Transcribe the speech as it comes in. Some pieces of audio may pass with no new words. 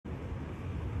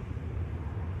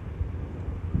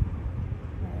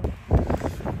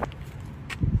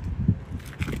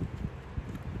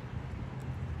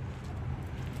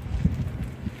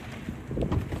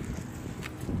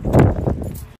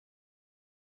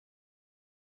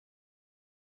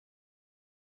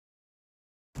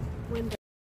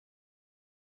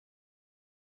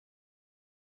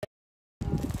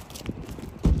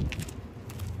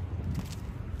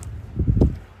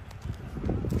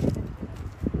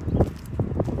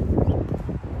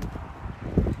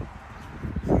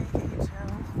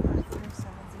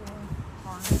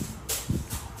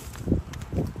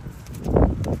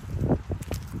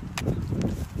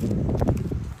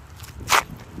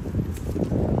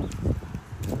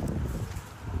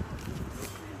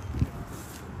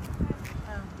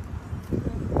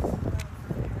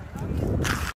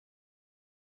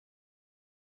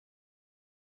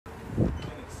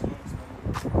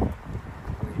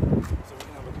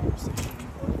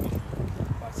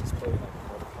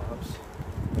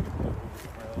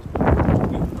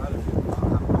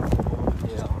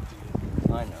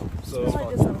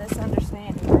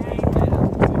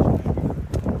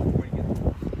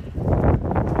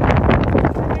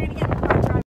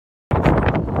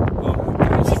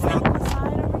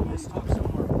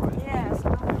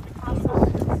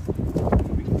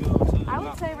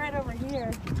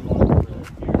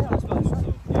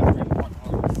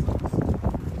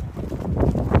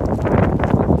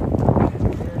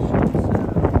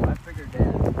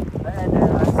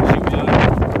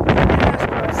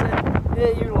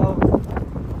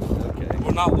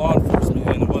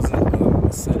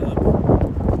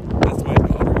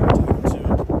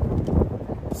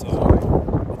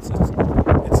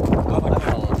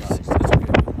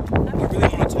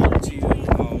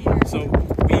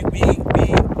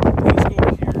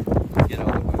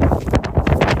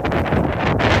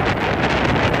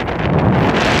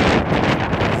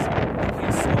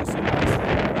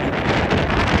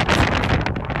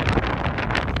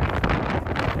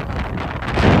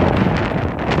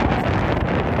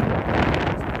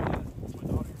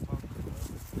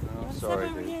Sorry,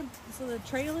 over dude. here so the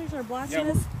trailers are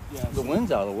blocking us? Yeah. The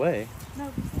wind's out of the way.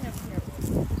 No, stand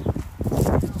over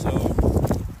here. So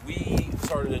we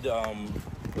started.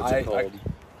 What's it called?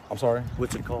 I'm sorry.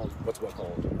 What's it called? What's what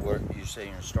called? Where you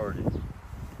saying you started?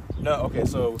 No. Okay.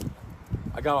 So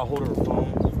I got a hold of her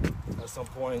phone at some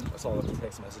point. I saw the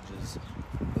text messages,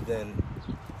 and then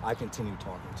I continued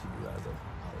talking to you as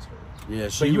I was her. Yeah,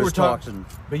 she was talking.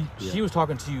 But she was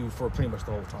talking to you for pretty much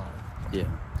the whole time. Yeah.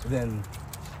 Then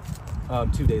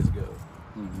 2 days ago.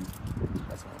 Mm-hmm.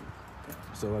 That's all.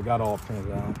 So I got all printed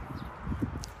out.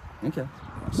 Okay.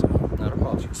 Yeah, so, not a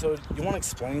problem. So you want to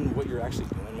explain what you're actually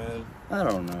doing, man? I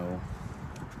don't know.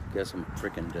 Guess I'm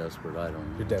freaking desperate. I don't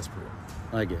know. You're desperate.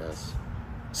 I guess.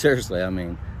 Seriously, I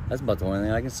mean, that's about the only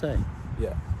thing I can say.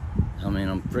 Yeah. I mean,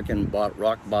 I'm freaking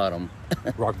rock bottom.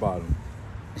 Rock bottom.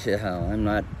 Yeah, I'm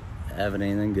not having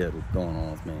anything good going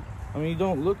on with me. I mean,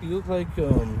 you look like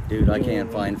dude, I can't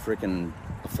find freaking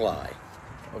a fly.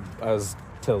 As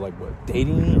to like what,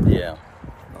 dating? Yeah,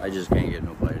 I just can't get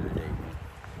nobody to date me.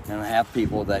 And half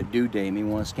people that do date me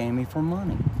want to scam me for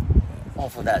money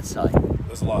off of that site.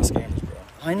 There's a lot of scammers, bro.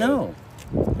 I know.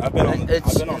 I've been on that.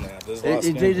 There's a lot of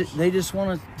scammers. They just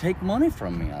want to take money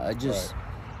from me. I just,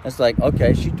 it's like,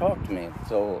 okay, she talked to me,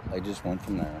 so I just went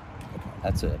from there. Okay.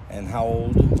 That's it. And how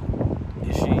old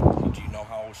is she? Do you know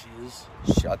how old she is?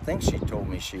 I think she told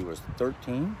me she was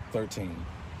 13. 13.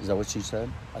 Is that what she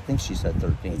said? I think she said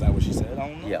 13. Is that what she said? I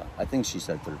don't know. Yeah, I think she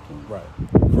said 13. Right.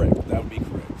 Correct. That would be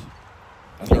correct.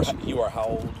 You are how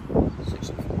old?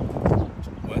 64.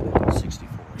 What?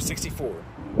 64. 64.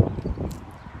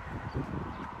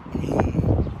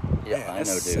 Yeah, man, I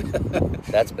know, dude.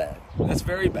 That's bad. That's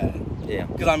very bad. Yeah.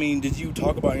 Because, I mean, did you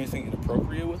talk about anything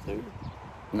inappropriate with her?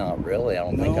 Not really. I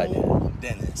don't think I did.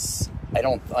 Dennis.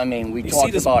 I mean, we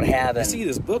talked about having... You see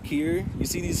this book here? You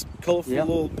see these colorful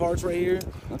little parts right here?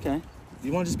 Okay. Do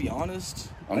you want to just be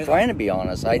honest? I'm trying to be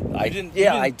honest. I didn't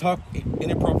talk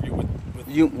inappropriate with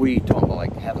you. We talking about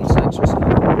like having sex or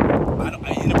something?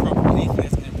 Inappropriate. Anything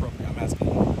that's inappropriate, I'm asking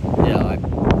you. Yeah, I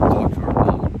talked to her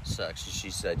about sex. She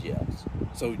said yes.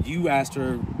 So you asked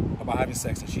her about having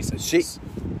sex and she said yes.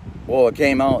 Well, it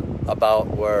came out about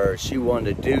where she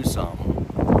wanted to do something.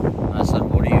 I said,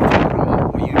 what are you talking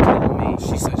about? Were you telling me?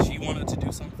 She said she wanted to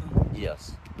do something?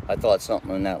 Yes. I thought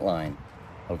something in that line.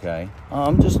 Okay.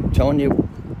 I'm just telling you.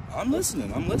 I'm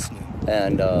listening.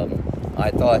 And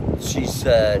I thought she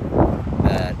said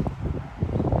that,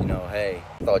 you know, hey,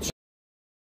 I thought she...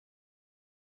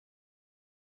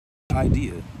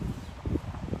 idea.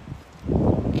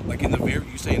 Like in the very,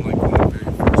 you saying like in the very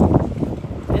first one.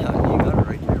 Yeah, you got it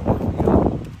right there.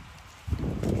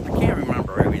 I can't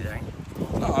remember everything.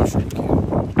 No, I'm sure you can. I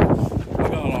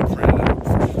got it all printed out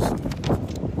for you.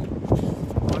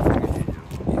 What figured you do?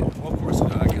 Yeah, well, of course, I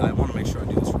want to make sure I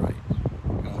do this right.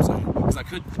 You know what I'm saying? Because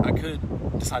I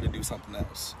could decide to do something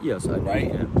else. Yes, I do. Right?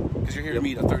 Yeah. Because you're here to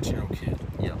meet a 13-year-old kid.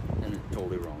 Yeah, and it's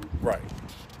totally wrong. Right.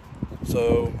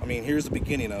 So, I mean, here's the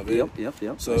beginning of it.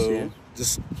 Yep. So,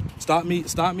 just stop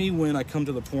me when I come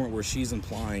to the point where she's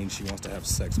implying she wants to have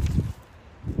sex with you.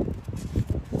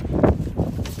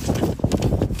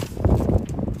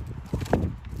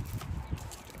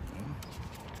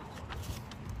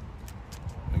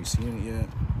 Have you seen it yet?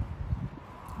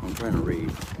 I'm trying to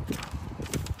read.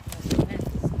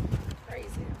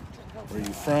 Where are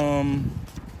you from?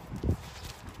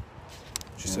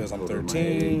 She says I'm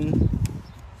 13.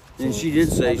 And she did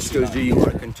say, she goes, do you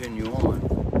want to continue on?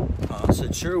 I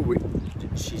said, sure.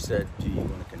 She said, do you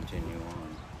want to continue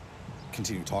on?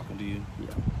 Continue talking to you?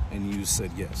 Yeah. And you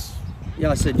said yes. Yeah,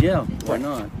 I said, yeah, why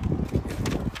not?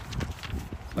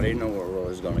 I didn't know where I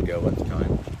was going to go at the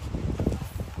time.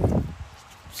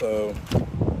 So,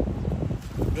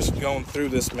 just going through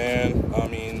this, man, I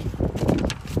mean,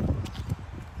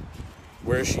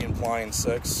 where is she implying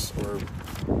sex, or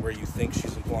where you think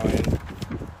she's implying?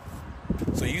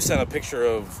 So you sent a picture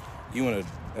of you in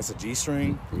that's a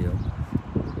G-string? Yeah.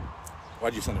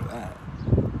 Why'd you send her that?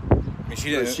 I mean, she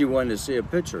didn't. She wanted to see a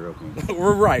picture of me.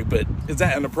 We're right, but is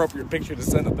that an appropriate picture to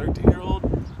send a 13-year-old?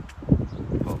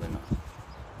 Probably not.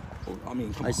 Well, I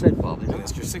mean, come I on. said probably not.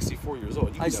 Dennis, you're 64 years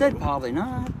old. I said probably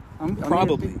not.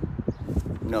 Probably.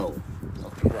 No.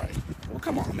 Okay. Right. Well,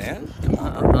 come on, man. Come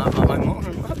on. I'm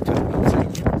owning up to it.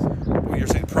 Well, you're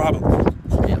saying probably.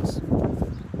 Yes.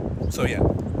 So, yeah.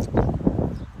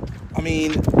 I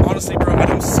mean, honestly, bro, I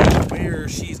don't see where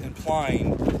she's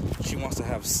implying she wants to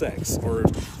have sex, or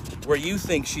where you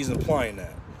think she's implying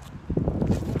that.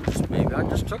 Maybe I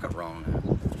just took it wrong now.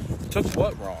 Took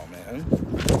what wrong, man?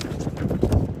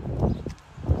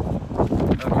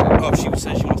 Okay. Oh, she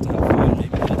said she wants to have fun,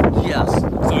 maybe. Yes. So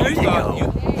there you thought go.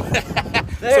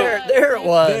 There it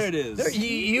was. There it is.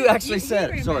 You actually said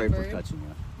it. Sorry for remembered. touching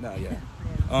you. No, yeah.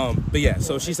 But yeah,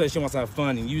 so she said she wants to have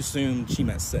fun, and you assumed she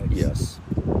meant sex. Yes.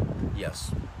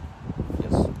 Yes.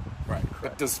 Yes. Right.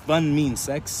 But does fun mean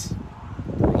sex?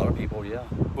 For a lot of people, yeah.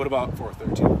 What about for a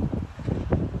 13?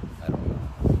 I don't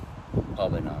know.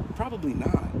 Probably not. Probably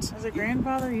not. As a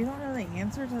grandfather, you don't know the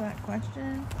answer to that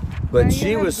question. But Now you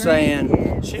she have was saying,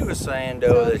 grandkids.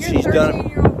 though, that if she's your done.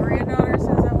 13-year-old granddaughter says,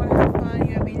 I want to have fun,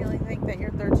 you immediately think that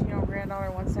your 13-year-old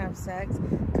granddaughter wants to have sex.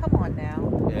 Come on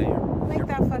now. Yeah, Make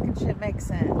that fucking shit make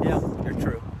sense. yeah, you're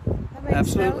true. That makes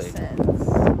Absolutely. no sense.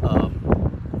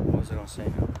 What was I going to say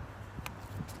now?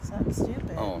 Something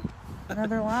stupid. Oh,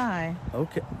 Another lie.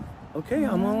 okay. Okay,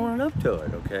 I'm owning up to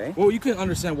it, okay? Well, you can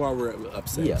understand why we're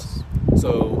upset. Yes.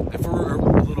 So if we're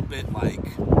a little bit like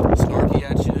snarky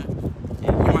at you,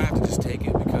 you might have to just take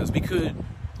it because we could.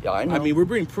 Yeah, I know. I mean, we're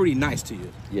being pretty nice to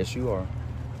you. Yes, you are.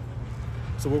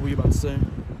 So what were you about to say?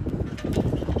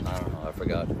 I don't know. I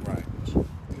forgot. Right.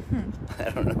 I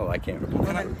don't know. I can't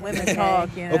remember. Women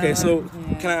talk, you know. Okay, so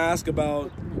Yeah. can I ask about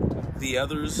the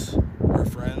others, her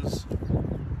friends?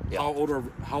 Yeah. How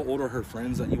old are her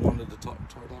friends that you wanted to start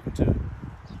talking to?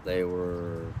 They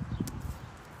were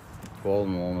 12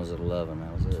 and one was at 11.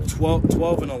 That was it.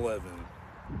 12 and 11.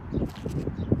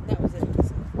 That was it.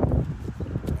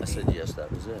 I said, yes,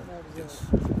 that was it. That was Yes.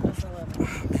 it. That's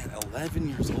 11. Man, 11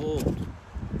 years old.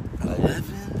 I didn't-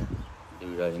 11?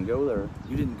 Dude, I didn't go there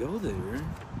You didn't go there.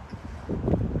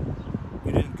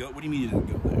 You didn't go. What do you mean you didn't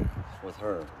go there? with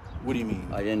her. What do you mean?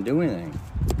 I didn't do anything.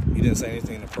 You didn't say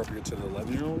anything inappropriate to the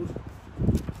 11-year-old?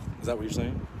 Is that what you're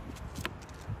saying?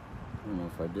 I don't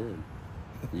know if I did.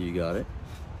 You got it?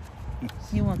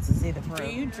 He wants to see the proof. Do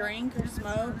you drink or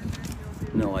smoke?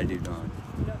 No, I do not.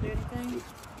 You don't do anything?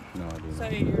 No, I do So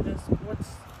not. you're just, what's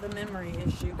the memory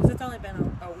issue? Because it's only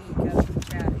been a week of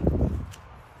chatting.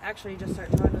 Actually, you just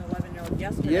started talking to the 11-year-old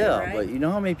yesterday, Yeah, right? but you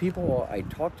know how many people I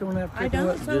talk to in that I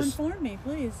particular? don't, so Just inform me,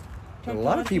 please. a Talk to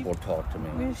lot of people talk to me.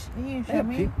 Can you show Yeah,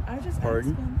 me? people. I just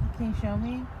Pardon? asking. Can you show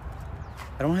me?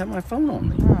 I don't have my phone on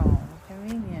me. Oh,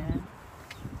 convenient.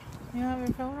 You don't have your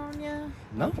phone on you?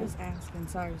 No. I'm just asking.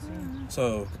 Sorry, sir.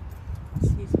 So,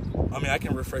 Excuse me. I mean, I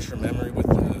can refresh your memory with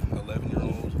the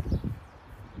 11-year-old.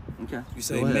 Okay. You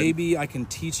say, Go ahead. maybe I can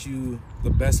teach you the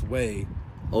best way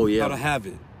Oh yeah. how to have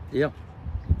it. Yeah.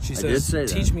 She I says, did say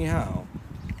that. teach me how.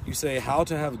 You say how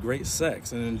to have great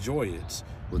sex and enjoy it.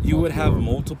 With You would have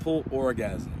multiple- multiple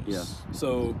orgasms. Yes.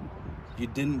 So, you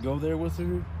didn't go there with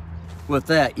her? With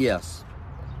that, yes.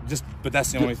 But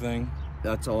that's the only thing?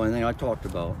 That's the only thing I talked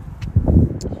about.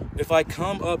 If I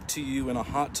come up to you in a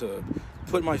hot tub,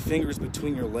 put my fingers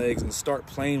between your legs and start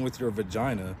playing with your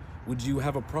vagina, would you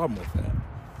have a problem with that?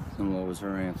 And what was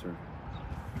her answer?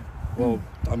 Well,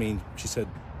 I mean, she said,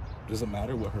 does it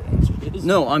matter what her answer is?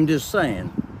 No, I'm just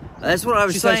saying. That's what I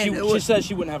was She said saying. she said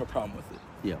she wouldn't have a problem with it.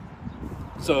 Yeah.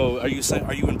 So are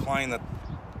you implying that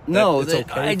No, it's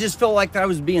okay? I just felt like I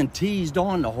was being teased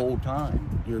on the whole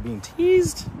time. you were being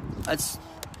teased? That's.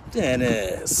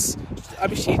 Dennis. I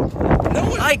mean, no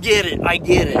one. I get it. I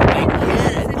get it. I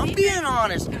get it. I'm being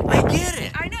honest. I get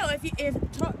it. I know if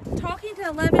talking to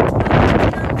 11, 12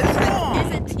 wrong.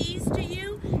 is a tease to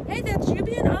you, hey, that's you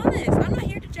being honest. I'm not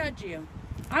here to judge you.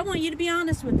 I want you to be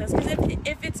honest with us, because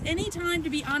if it's any time to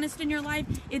be honest in your life,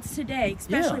 it's today,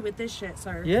 especially Yeah. with this shit,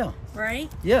 sir. Yeah.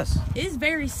 Right? Yes. It is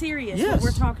very serious Yes. what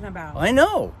we're talking about. I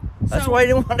know. That's So- why I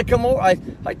didn't want to come over.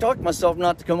 I talked myself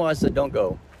not to come over. I said, don't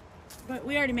go. But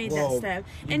we already made Well, that step.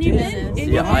 And you've been... and Yeah,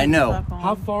 you've I been- know.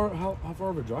 How far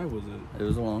of a drive was it? It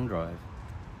was a long drive.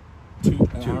 An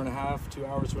hour and a half, 2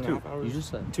 hours, 2.5 hours? You just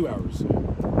said. 2 hours.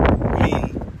 I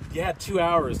mean, you had 2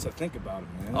 hours to think about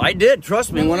it, man. I did.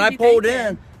 Trust me. What When was I you pulled thinking?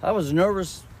 in, I was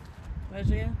nervous. Was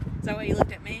you? Is that why you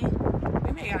looked at me?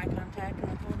 We made eye contact when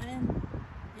I pulled in.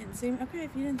 You didn't see me? Okay,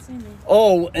 if you didn't see me.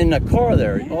 Oh, in the car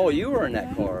there. Yeah, Oh, you were in that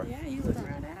yeah, car. Yeah, you looked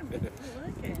right at me. You were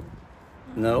looking.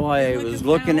 No, I Looking was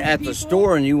looking down at the people?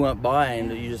 store and you went by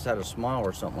and you just had a smile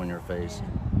or something on your face.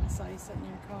 Yeah, I saw you sitting in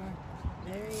your car.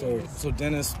 There he is. So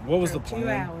Dennis, what was For the 2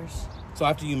 plan? hours. So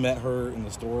after you met her in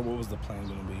the store, what was the plan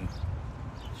going to be?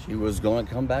 She was going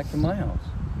to come back to my house.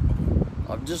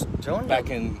 I'm just telling Back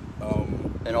you. in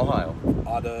Ohio.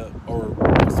 Ada, or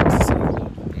what's the city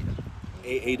called?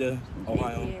 Ada,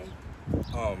 Ohio.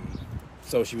 Yeah.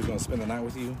 So she was going to spend the night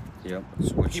with you? Yep.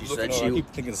 That's what she Keep said looking, I she. keep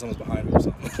thinking someone's behind me or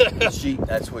something.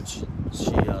 That's what she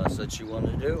said she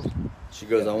wanted to do. She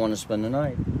goes, I want to spend the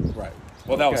night. Right.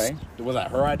 Well, that Okay. was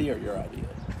that her idea or your idea?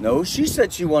 No, she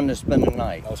said she wanted to spend the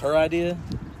night. That was her idea?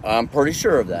 I'm pretty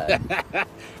sure of that.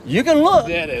 You can look.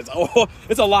 That is. Oh,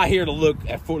 it's a lot here to look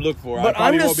for. But I probably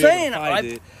I'm won't just be able to saying, find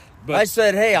it. But I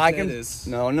said, hey, I can. Dennis.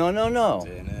 No.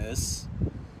 Dennis,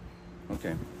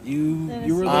 Okay. you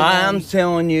were the I'm one.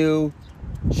 telling you,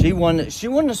 she wanted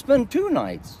to spend 2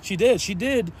 nights. She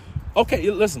did. Okay,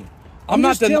 listen. I'm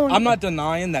just telling you. I'm not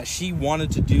denying that she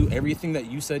wanted to do everything that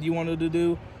you said you wanted to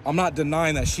do. I'm not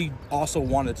denying that she also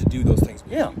wanted to do those things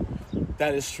with Yeah. you.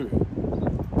 That is true.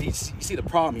 You see the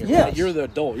problem here. Yes. Right? You're the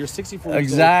adult. You're 64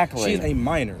 Exactly. years old. She's a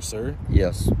minor, sir.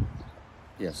 Yes.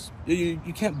 You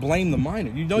can't blame the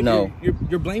minor. You know No.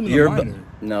 you're blaming the minor.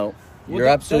 No. Well, You're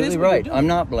that absolutely is what you're right. doing. I'm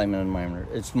not blaming the minor.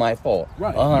 It's my fault.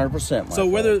 Right. 100% my So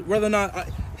fault. whether or not,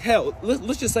 hell,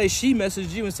 let's just say she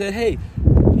messaged you and said, "Hey,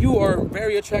 you are a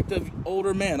very attractive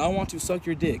older man. I want to suck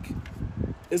your dick."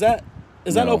 Is that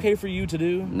No. okay for you to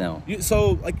do? No.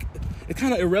 So like, it's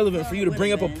kind of irrelevant for you to it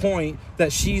bring up a would've been. point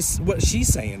that what she's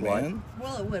saying, What? man.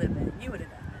 Well, it would have been. You would have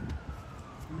done it.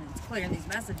 I mean, it's clear in these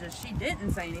messages she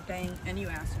didn't say anything, and you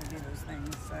asked her to do those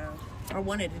things, or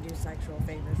wanted to do sexual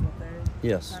favors with her.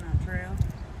 Yes. Is that not true?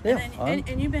 Yeah,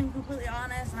 And you've been completely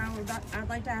honest, and I'd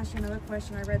like to ask you another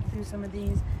question. I read through some of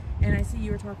these, and I see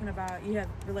you were talking about you had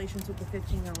relations with the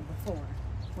 15-year-old before,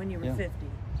 when you were 50.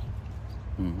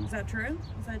 Mhm. Is that true?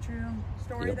 Is that a true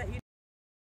story Yep. that you...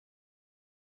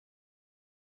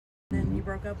 Then you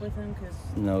broke up with him because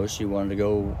No, she wanted to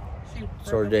go she broke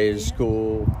sort up of day to with you?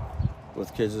 school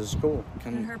with kids at school.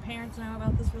 Did her parents know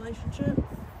about this relationship?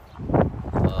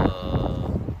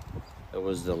 It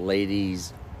was the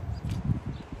lady's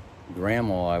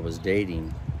grandma I was dating.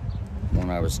 When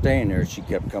I was staying there, she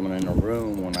kept coming in the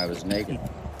room when I was naked.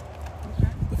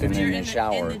 Okay. And You're in the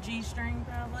shower. In the G-string,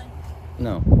 probably?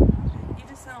 No. You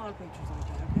just sent a lot of pictures like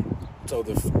that, okay? So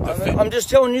the I'm just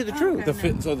telling you the Okay.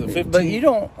 truth. so the 15. But you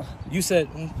don't. You said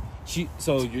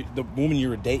the woman you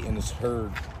were dating is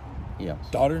her Yes.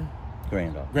 daughter,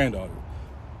 Granddaughter.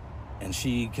 and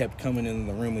she kept coming in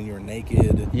the room when you were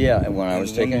naked. Yeah, and when I And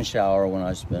was when taking you- a shower, when I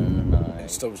was spending the night.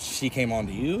 So she came on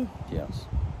to you. Yes.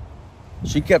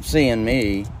 She kept seeing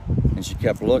me, and she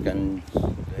kept looking.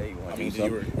 Hey, you want I to mean, do you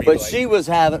something? were But like- she was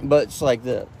having. But it's like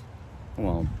this.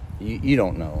 Well, you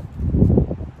don't know.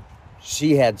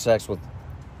 She had sex with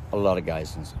a lot of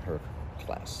guys in her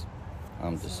class.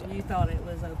 I'm just So saying. you thought it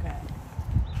was okay.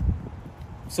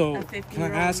 So A can I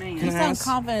 50-year-old ask? man. Can You I sound ask?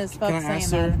 confident as fuck can I saying ask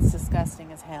that. her? It's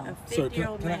disgusting as hell. A Sir,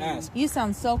 50-year-old can I man. ask? You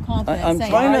sound so confident I'm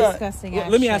saying trying that to- disgusting Let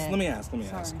ass me shit. ask. Let me ask.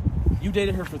 Sorry. You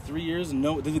dated her for 3 years, and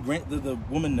did the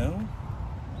woman know?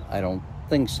 I don't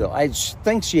think so. I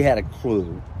think she had a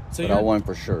clue, So but I wasn't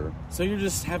for sure. So you're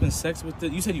just having sex with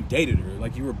You said you dated her,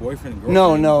 like you were boyfriend and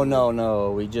girlfriend.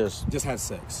 No. We just. Just had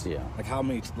sex. Yeah. Like how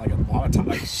many? Like a lot of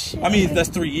times. I mean, that's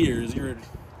 3 years.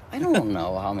 I don't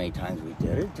know how many times we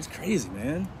did it. That's crazy,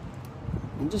 man.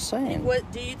 I'm just saying. What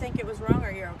do you think it was wrong,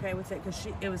 or you're okay with it because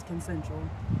it was consensual?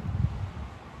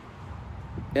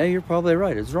 Yeah, you're probably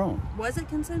right. It's wrong. Was it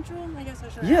consensual? I guess I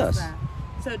should Yes. ask that.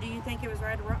 So do you think it was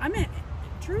right or wrong? I mean,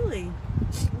 truly,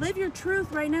 live your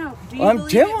truth right now. Do you I'm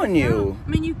believe it was telling you. wrong? I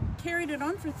mean, you carried it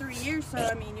on for 3 years, so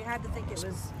I mean, you had to think it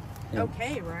was Yeah.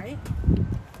 okay, right?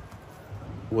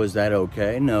 Was that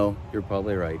okay? No, you're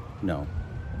probably right. No.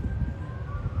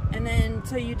 And then,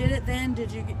 so you did it then?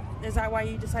 Is that why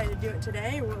you decided to do it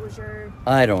today, or what was your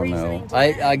I don't know. reasoning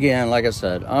today? Again, like I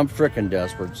said, I'm freaking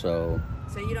desperate, so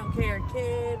So you don't care,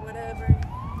 kid, whatever?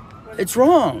 it's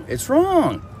wrong. It's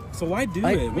wrong. So why do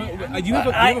I- it? You have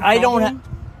a I don't problem?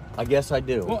 have. I guess I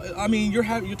do. Well, I mean, you're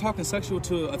talking sexual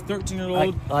to a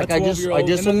 13-year-old, Like a I just 12-year-old, and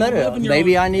an admitted it. 11-year-old,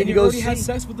 Maybe I need and to you go already had see-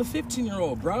 sex with a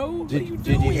 15-year-old, bro. What are you Did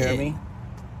doing? you hear me?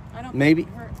 I don't Maybe-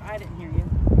 think you heard- I didn't hear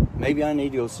you. Maybe I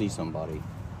need to go see somebody.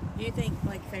 Do you think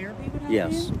like therapy would help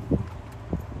Yes. you?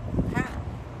 How?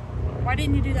 Why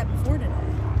didn't you do that before today?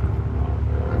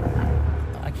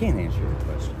 I can't answer your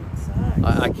question. It sucks.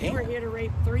 I You can't. were here to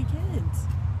rape 3 kids.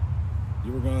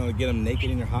 You were gonna get them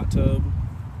naked in your hot tub.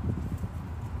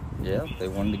 Yeah, if they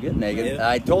wanted to get naked. Yeah.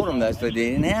 I told them that, so they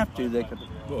didn't have to. They could.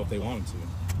 Well, if they wanted to.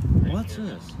 What's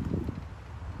this?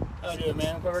 How you doing,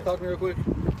 man? Come over, talk to me real quick.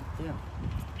 Yeah.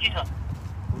 Yeah.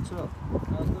 What's up?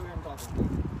 Let's go here and talk to me.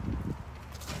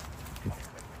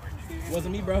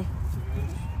 Wasn't me, bro.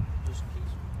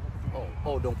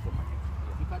 Oh, don't put my.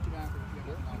 You cut you down.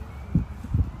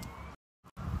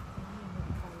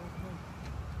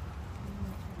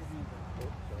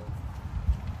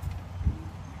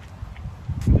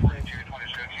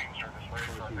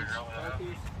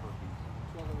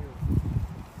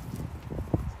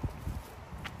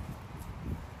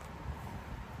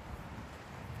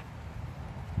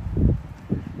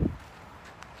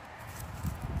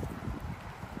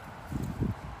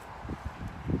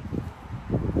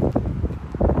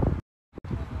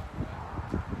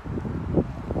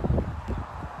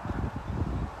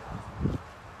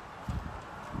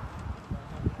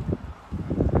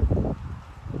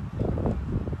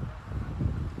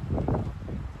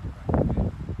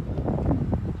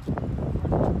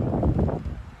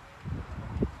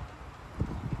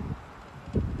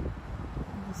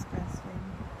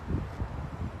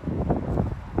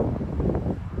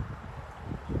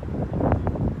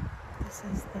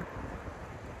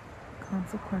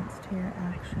 consequence to your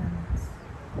actions.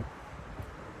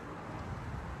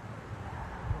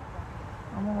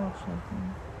 I'm a little shaky.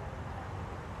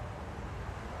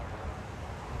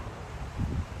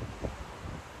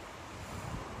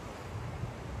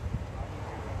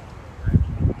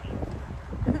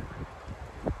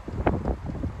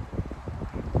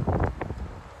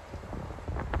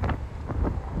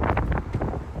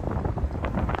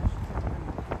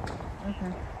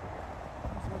 Okay.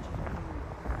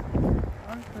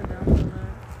 I'll just put it down for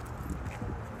that.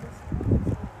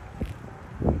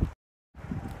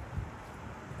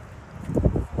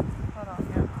 Hold on,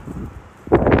 yeah.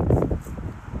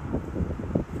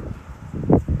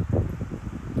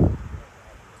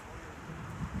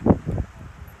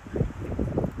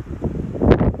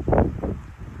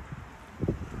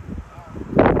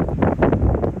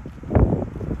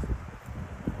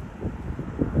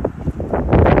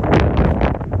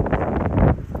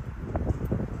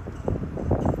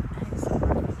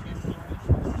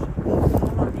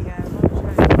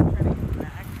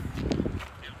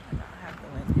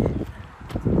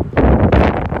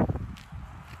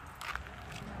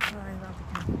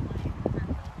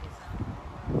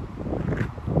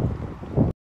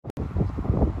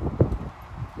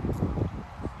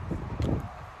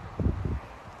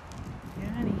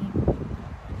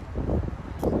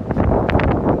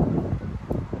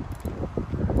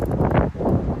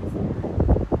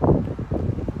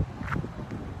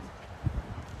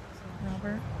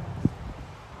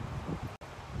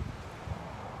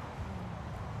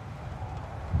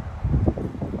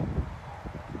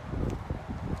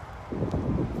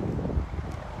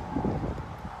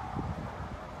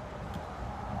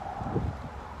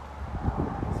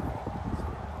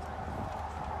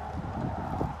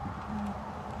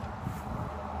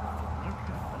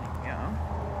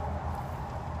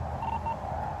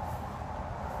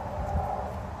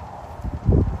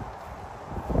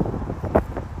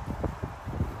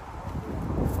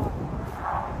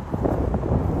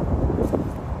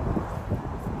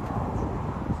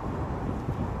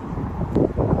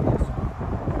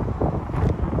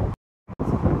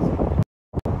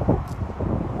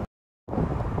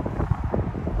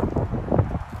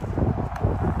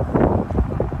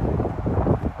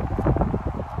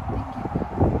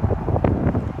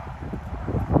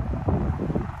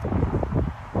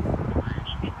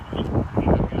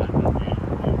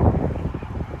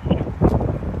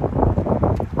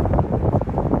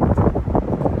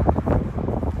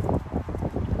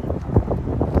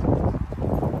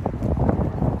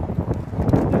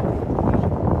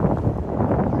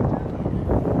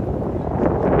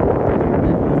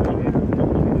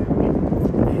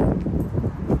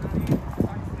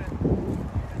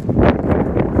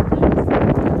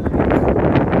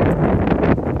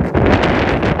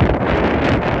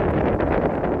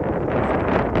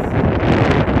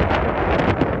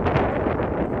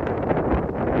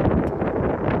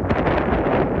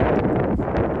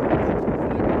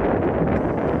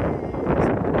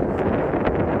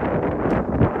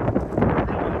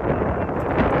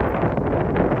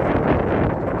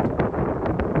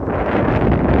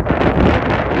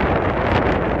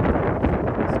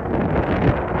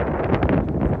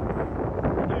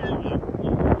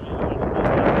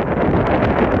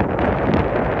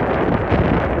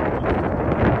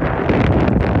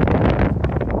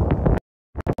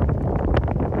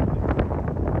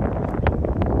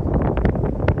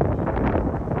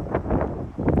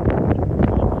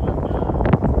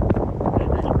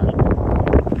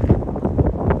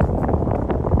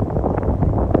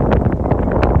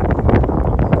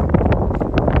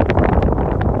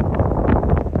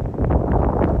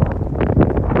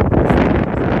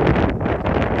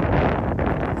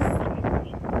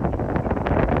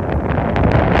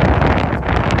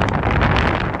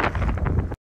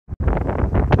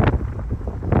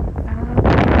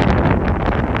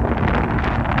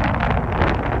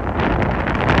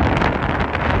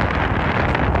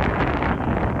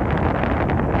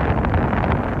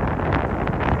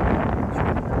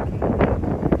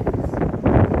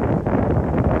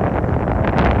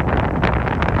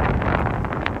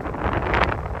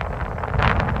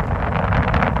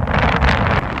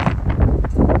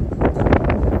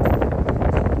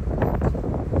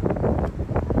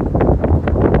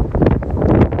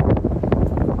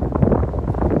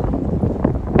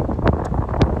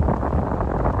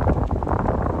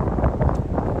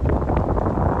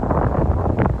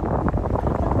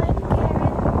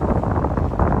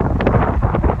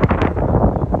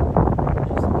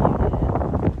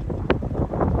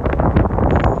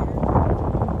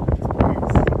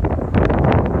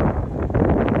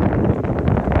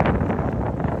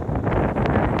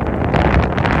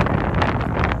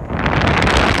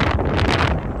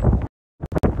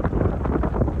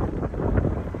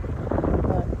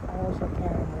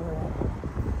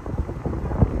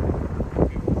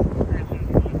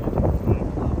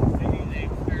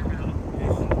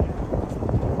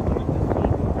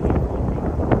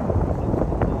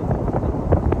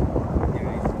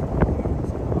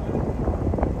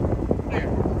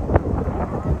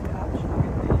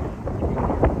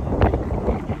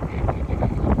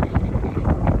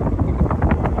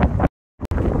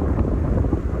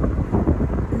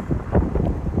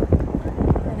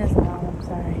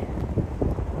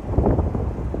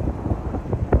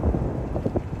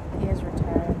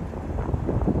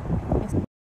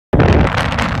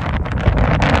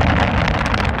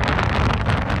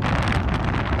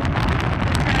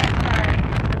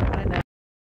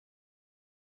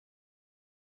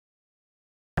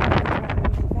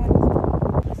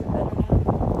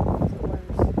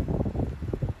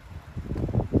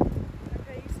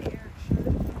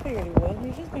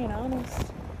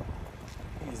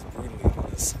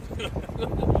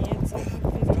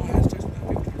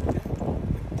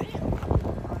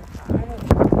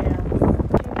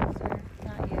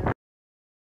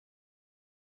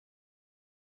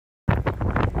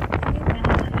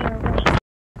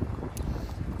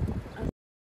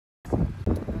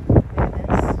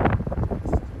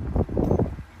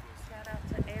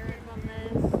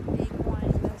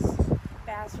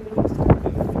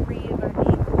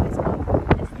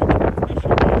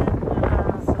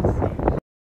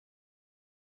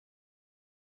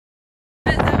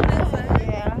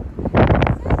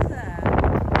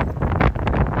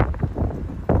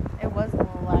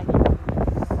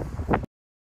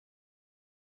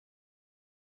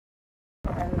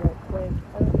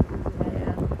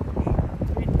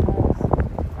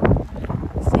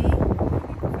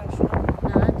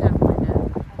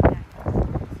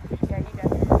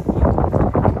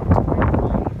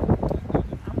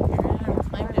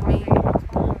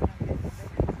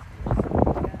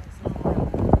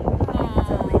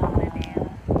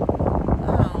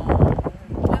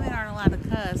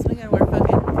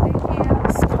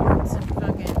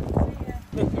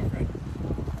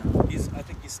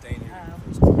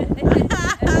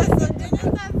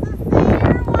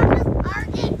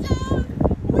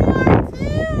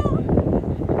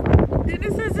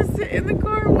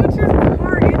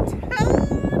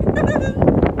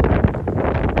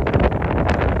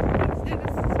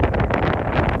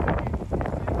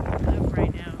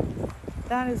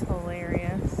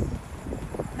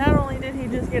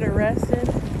 just get arrested.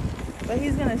 But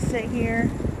he's gonna sit here.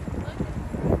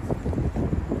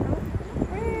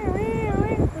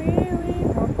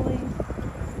 More police.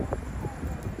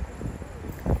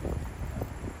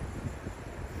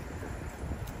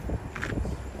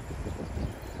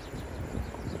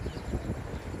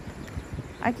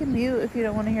 I can mute if you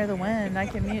don't want to hear the wind. I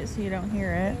can mute so you don't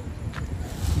hear it.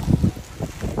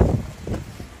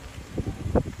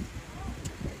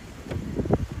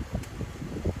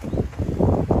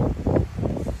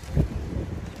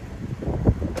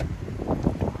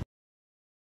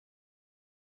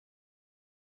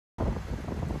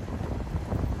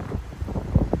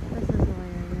 This is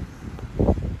hilarious.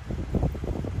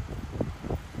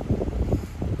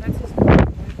 That's his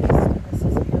this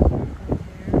is the other right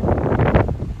there.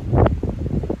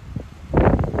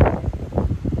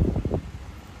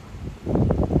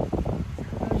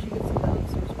 How did you get some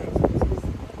dinosaur spaces?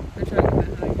 'Cause they're talking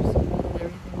about how you're so good at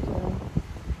everything today.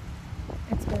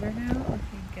 It's better now?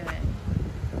 Okay, good.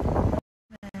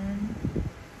 And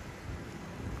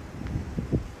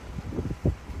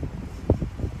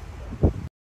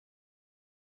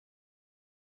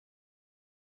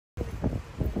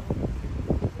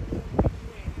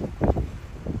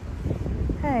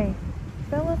hey,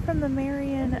 fella from the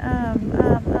Marion,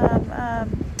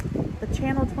 the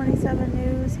Channel 27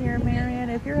 News here in Marion,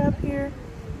 if you're up here,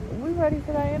 we ready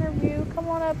for that interview? Come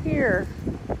on up here.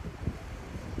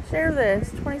 Share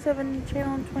this. 27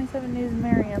 Channel 27 News in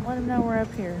Marion. Let them know we're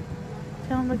up here.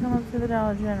 Tell them to come up to the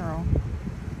Dollar General.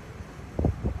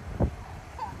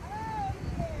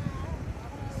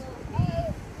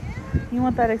 You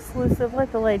want that exclusive?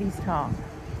 Let the ladies talk.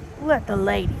 Let the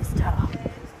ladies talk.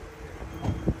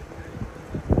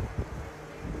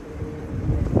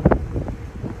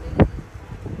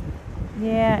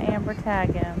 Yeah, Amber,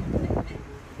 tag him.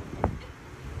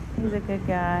 He's a good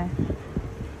guy.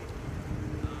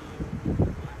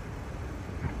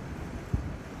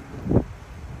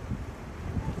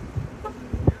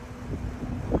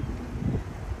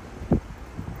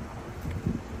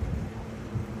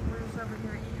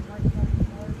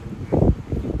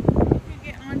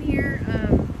 Get on here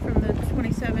from the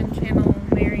 27 Channel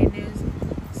Marion News.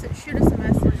 Shoot us a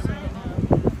message so we'll know.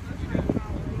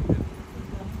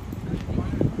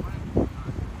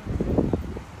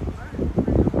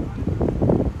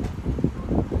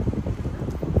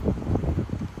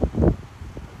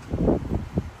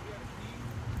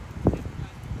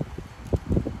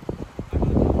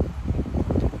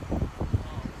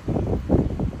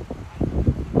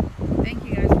 Thank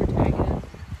you guys for tagging us.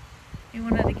 He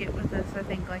wanted to get with us, I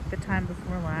think, like the time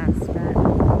before last, but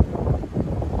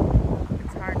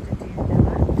it's hard to do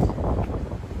that.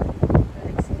 But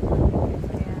he seems like a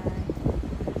good guy.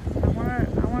 I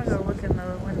wanna go look in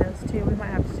the windows too. We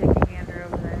might have to take a gander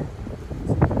over there.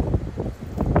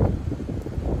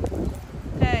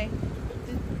 Hey,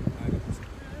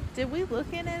 did we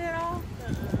look in it at all?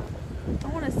 I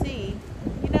want to see.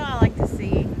 You know I like to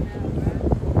see.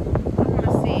 I want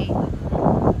to see.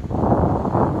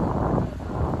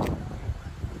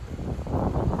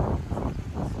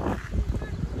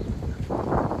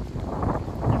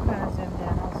 I'm kind of zoomed in.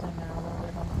 I'll zoom out a little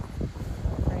bit on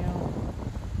the rail.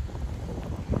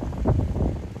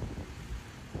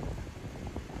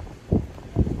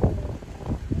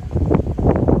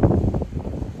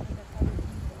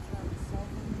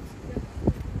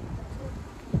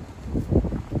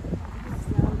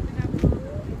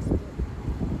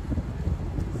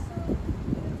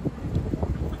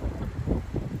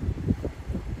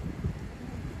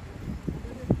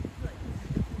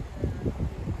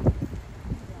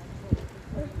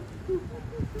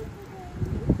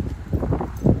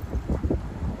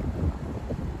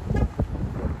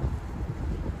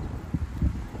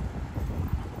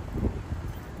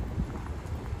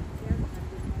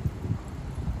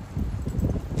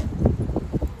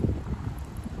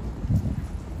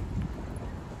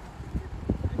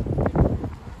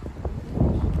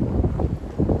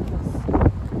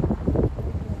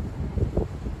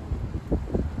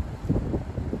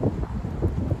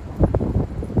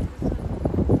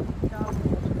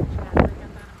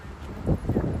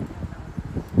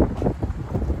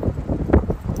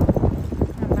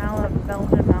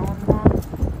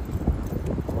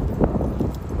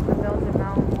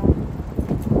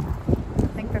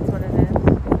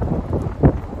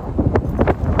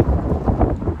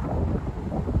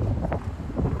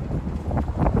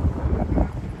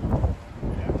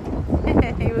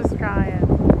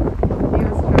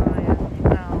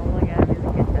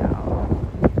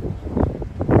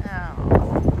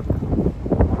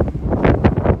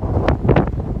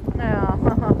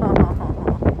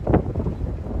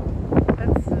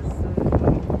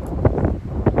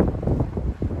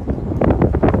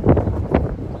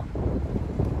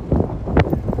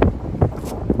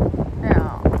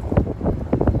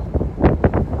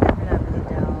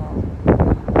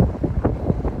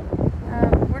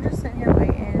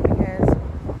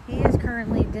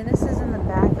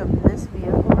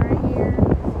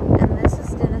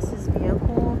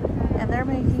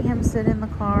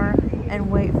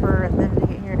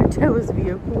 this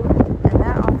vehicle, and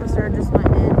that officer just went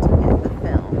in to get the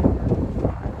film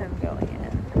of him going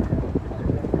in.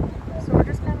 So we're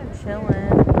just kind of chilling.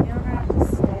 You don't have to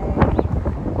stay.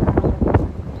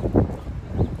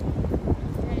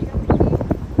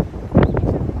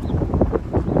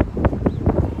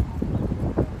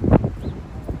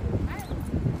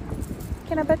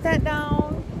 Can I put that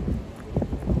down?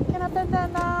 Can I put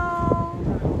that down?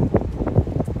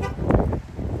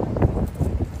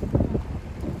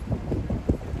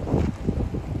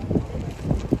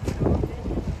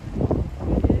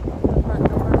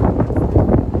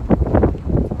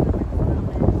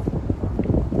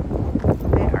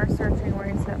 They are searching where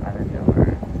he sat by the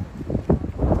door.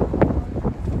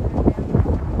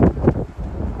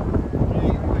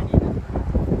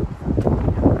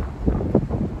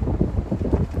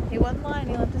 He wasn't lying,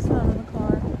 he left his phone in the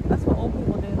car. That's what old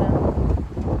people do now.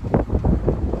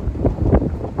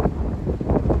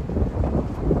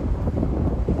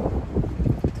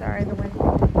 Sorry, the wind.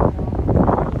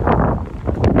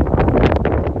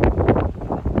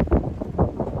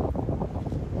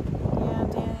 Yeah,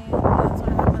 Danny, that's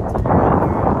what happens when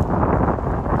you're out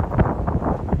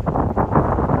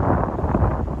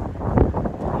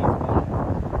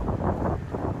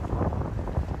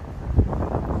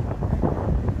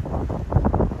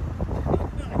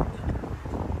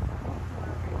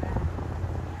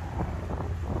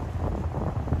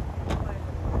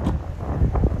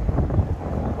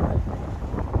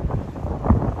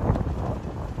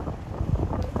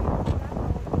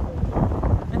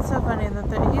It's so funny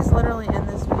that he's literally in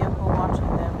this vehicle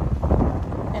watching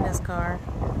them in his car.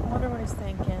 I wonder what he's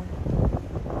thinking.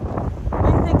 What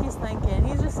do you think he's thinking?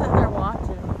 He's just sitting there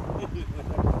watching.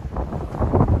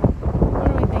 What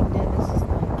do we think Dennis is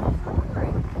thinking?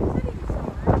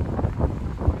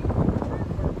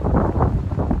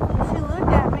 She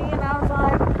looked at me and I was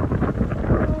like,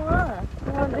 what?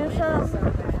 You want to do something?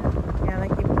 Yeah, they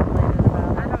keep complaining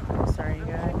about it. I'm sorry, you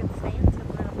guys.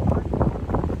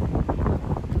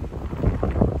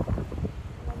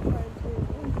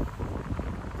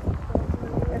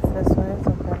 It's this way, it's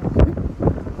okay.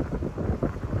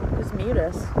 Just mute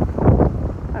us.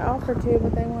 I offered to,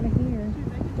 but they want to hear.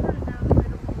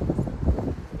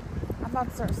 I'm about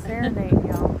to start serenading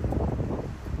y'all.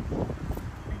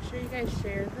 Make sure you guys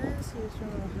share this. He was from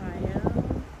Ohio.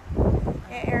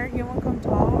 Hey, Eric, you want to come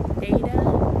talk? Ada,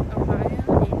 Ohio.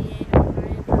 88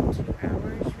 Ohio. Drove 2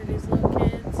 hours for these little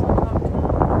kids. Talk to them.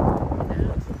 You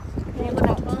know? You want to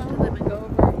talk to them and go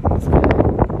over his guy.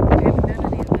 We haven't done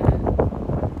any of that.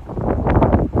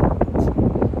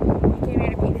 He came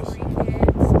here to meet 3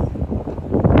 kids.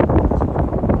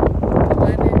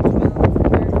 11, 12,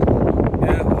 13.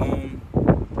 Yeah,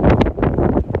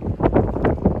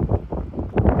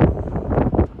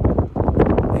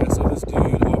 yeah, so this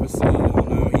dude, obviously, I don't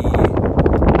know,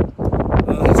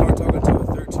 he started talking to a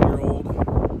 13-year-old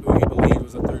who he believed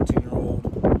was a 13-year-old.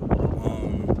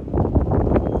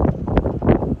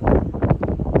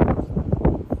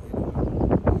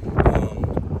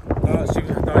 She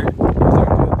was talking to a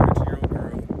 13-year-old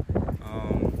girl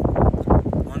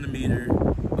on the meter.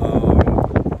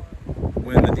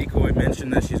 When the decoy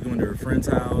mentioned that she's going to her friend's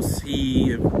house,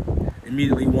 he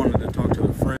immediately wanted to talk to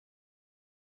her friend.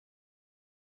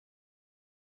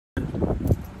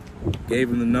 Gave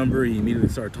him the number. He immediately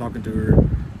started talking to her.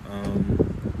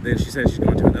 Then she said she's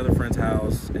going to another friend's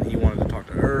house, and he wanted to talk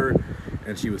to her.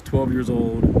 And she was 12 years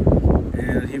old.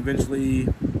 And he eventually,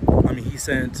 he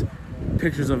sent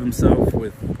pictures of himself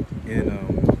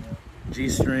in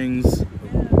G-strings,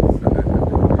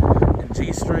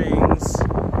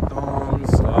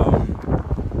 thongs,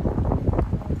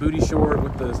 booty short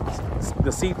with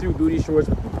the see-through booty shorts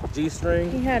with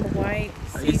G-string. He had white.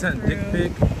 He sent dick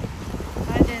pic.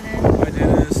 I didn't.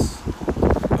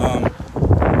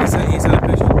 He sent a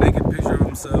naked picture of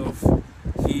himself.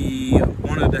 He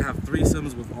wanted to have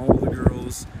threesomes with all the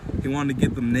girls. He wanted to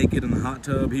get them naked in the hot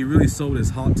tub. He really sold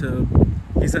his hot tub.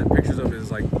 He sent pictures of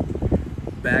his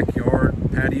backyard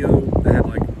patio that had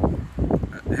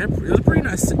it was a pretty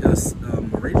nice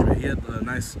arrangement. He had a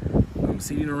nice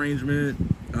seating arrangement,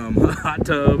 hot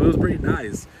tub. It was pretty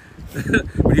nice.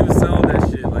 But he was selling that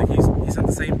shit. He sent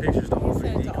the same pictures to all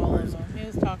 3 decoys. He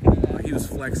was talking to them. He was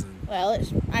flexing. Well,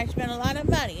 I spent a lot of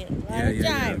money and a lot of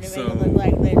time to So- make it look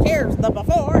like this. Here's the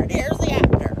before and here's the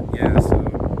after. Yeah, so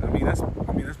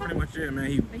that's pretty much it, man.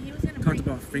 He But he was gonna talked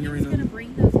about fingering He was them. gonna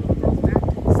bring those little girls back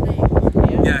to the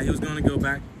state. Yeah, he was going to go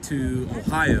back to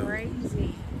Ohio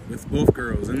Crazy. with both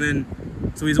girls, and then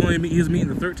so he was meeting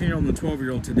the 13-year-old and the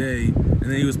 12-year-old today, and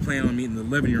then he was planning on meeting the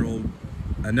 11-year-old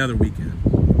another weekend.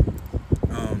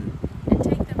 And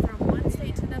take them from one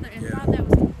state to another and thought that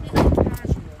was completely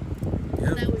casual.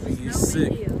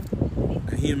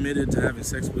 he admitted to having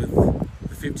sex with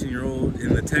the 15-year-old.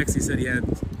 In the text, he said he had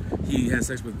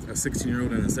sex with a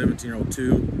 16-year-old and a 17-year-old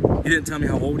too. He didn't tell me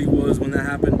how old he was when that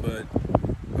happened, but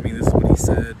I mean, this is what he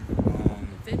said.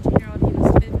 15-year-old, he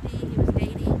was 50, he was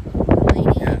dating a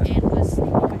lady and was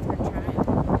sleeping with her child.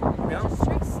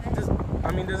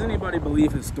 I mean, does anybody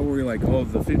believe his story? Like, oh,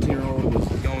 the 15-year-old was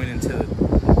going into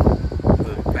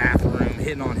the bathroom,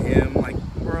 hitting on him. Like,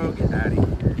 bro, get out of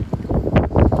here.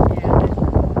 Yeah.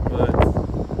 But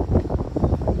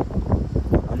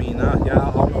I mean, I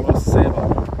don't know what to say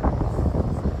about him.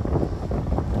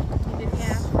 Did he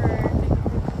ask for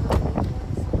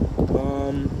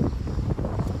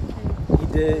He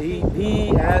did.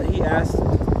 He asked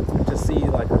to see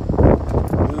like her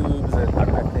boobs and I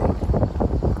think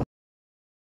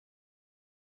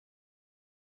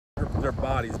their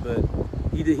bodies, but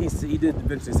he did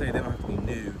eventually say they don't have to be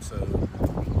nude. So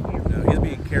you know, he's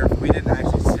being careful. We didn't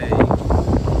actually say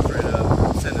straight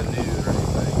up send a nude or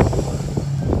anything. But,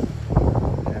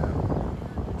 yeah.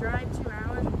 drive 2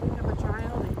 hours and pick up a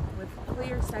child with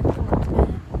clear sexual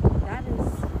intent? That is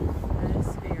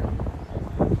scary.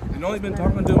 And only been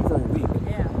talking to him for a week.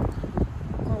 Yeah.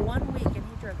 For 1 week, and he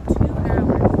drove 2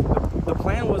 hours. The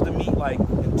plan was to meet like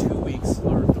in 2 weeks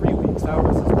or 3 weeks. That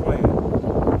was his plan.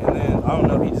 And then I don't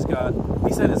know.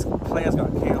 He said his plans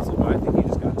got canceled, but I think he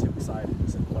just got too excited and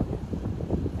said, "Fuck it."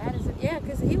 That is, yeah,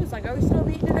 because he was like, "Are we still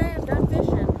meeting today? I'm done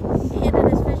fishing." He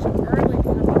ended his fishing early to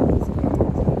come meet these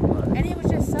kids, and he was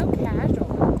just so casual.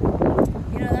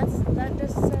 You know, that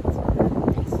just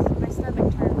makes my stomach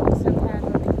turn. He's so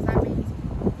casual because that means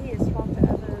he has talked to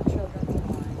other children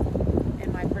online, in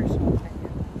my personal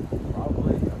opinion.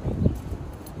 Probably.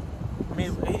 I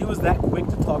mean, he was that quick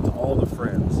to talk to all the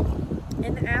friends.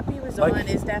 And the app he was Like- on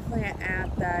is definitely an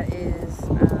app that is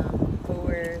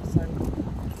for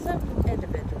some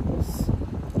individuals.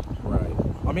 Right.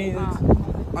 I mean,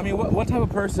 what type of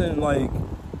person, like,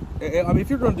 I mean, if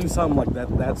you're going to do something like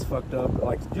that, that's fucked up.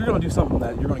 Like, you're going to do something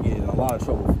that you're going to get in a lot of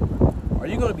trouble for. Are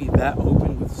you going to be that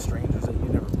open with strangers that you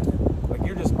never met? Like,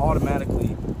 you're just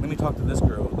automatically, let me talk to this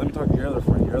girl, let me talk to your other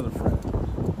friend.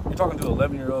 You're talking to an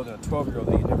 11-year-old and a 12-year-old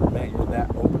that you never met, you're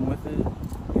that open with it.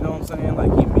 You know what I'm saying?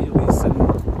 Like, he immediately sending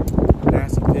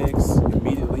nasty pics,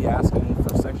 immediately asking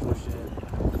for sexual shit.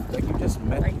 Like, you just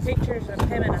met Like these pictures of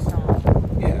him in a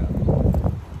thong. Yeah.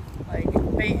 Like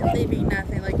leaving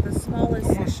nothing. Like the smallest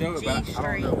I'm gonna show it, but I don't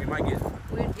G-string. know. We might get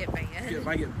We'd get banned. It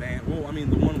might get banned. Well, I mean,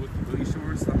 the one with the booty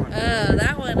shorts. That might be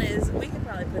That one is. We could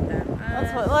probably put that.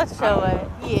 Let's show it.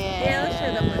 Yeah, let's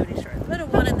show the booty shorts. Put a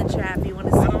one in the chat if you want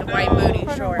to see the white booty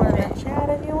Put short. one in the chat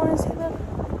if you want to see the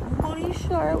booty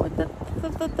short with the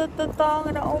thong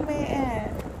and the old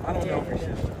man. I don't know for sure.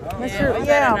 Mr. we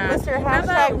Yeah, better not. Mr. How Hashtag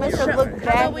about Mr. show- Look How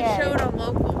Back about we show it on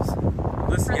locals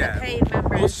Listen, for the yeah. paid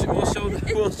members? We'll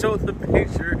show the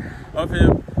picture of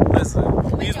him.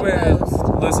 Listen, he's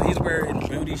wearing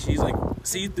booty. She's like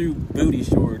see-through booty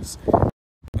shorts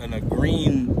and a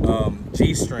green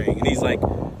G-string, and he's like,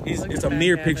 it's a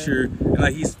mirror picture, and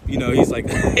like he's like,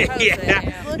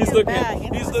 yeah, he's looking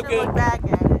back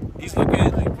at it. He's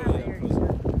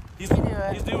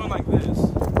doing like this.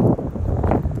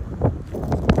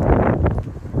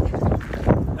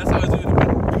 That's how he's doing it.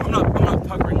 I'm not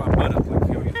puckering my butt up like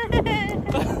he always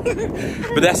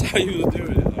doing. But that's how he was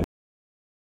doing it.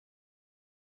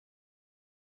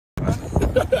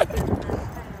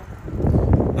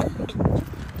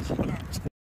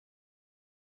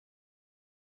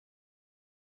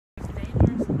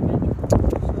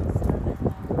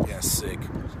 Yeah, sick.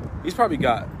 He's probably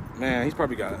got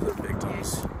other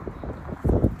victims.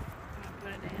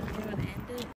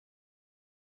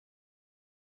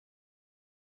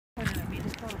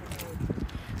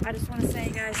 I just want to say,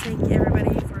 guys, thank you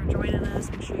everybody for joining us.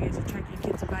 Make sure you guys are checking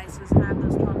kids' devices, have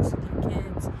those talks with your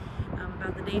kids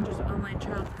about the dangers of online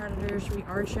child predators. We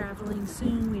are traveling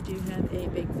soon. We do have a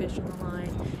big fish on the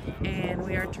line, and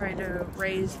we are trying to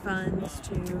raise funds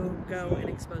to go and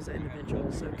expose the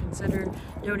individuals. So consider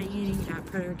donating at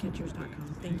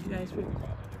predatorcatchers.com. Thank you guys for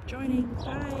joining.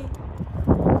 Bye.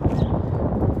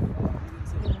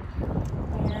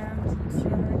 And see you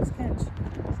on the next catch.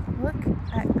 Look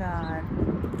at God.